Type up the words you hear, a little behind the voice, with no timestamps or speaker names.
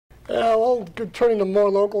Turning to more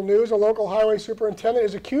local news, a local highway superintendent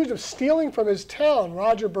is accused of stealing from his town.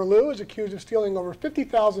 Roger Burlew is accused of stealing over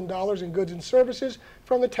 $50,000 in goods and services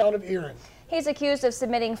from the town of Erin. He's accused of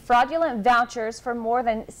submitting fraudulent vouchers for more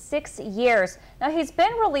than 6 years. Now, he's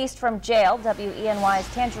been released from jail. WENY's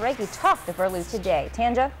Tanja Reiki talked to Burlew today.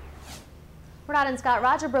 Tanja? Renata and Scott,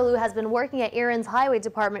 Roger Burlew has been working at Erin's highway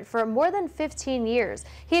department for more than 15 years.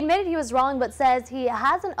 He admitted he was wrong, but says he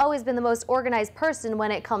hasn't always been the most organized person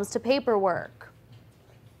when it comes to paperwork.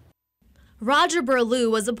 Roger Burlew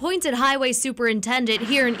was appointed highway superintendent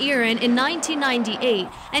here in Erin in 1998,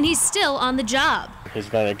 and he's still on the job. He's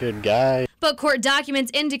been a good guy. But court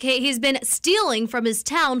documents indicate he's been stealing from his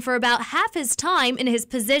town for about half his time in his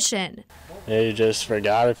position. He just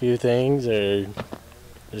forgot a few things or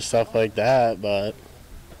just stuff like that, but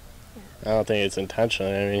I don't think it's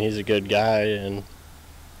intentional. I mean, he's a good guy, and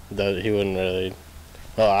he wouldn't really,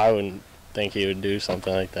 well, I wouldn't think he would do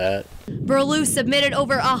something like that. Burlew submitted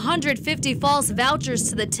over 150 false vouchers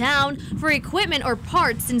to the town for equipment or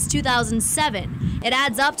parts since 2007. It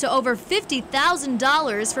adds up to over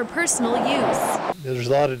 $50,000 for personal use. There's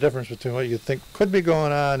a lot of difference between what you think could be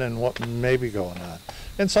going on and what may be going on.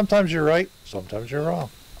 And sometimes you're right, sometimes you're wrong.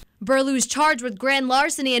 Burlew's charged with grand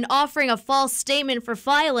larceny and offering a false statement for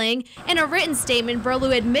filing. In a written statement,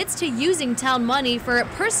 Burlew admits to using town money for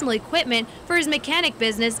personal equipment for his mechanic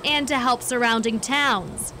business and to help surrounding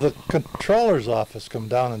towns. The controller's office come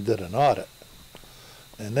down and did an audit,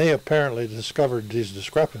 and they apparently discovered these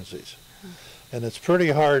discrepancies. And it's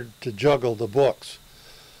pretty hard to juggle the books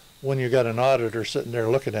when you got an auditor sitting there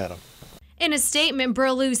looking at them. In a statement,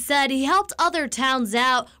 Burlew said he helped other towns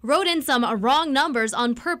out, wrote in some wrong numbers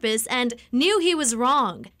on purpose, and knew he was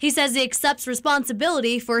wrong. He says he accepts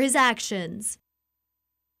responsibility for his actions.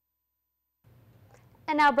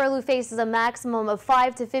 And now Burlew faces a maximum of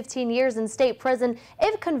 5 to 15 years in state prison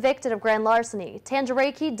if convicted of grand larceny. Tanja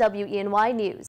Reiki, WENY News.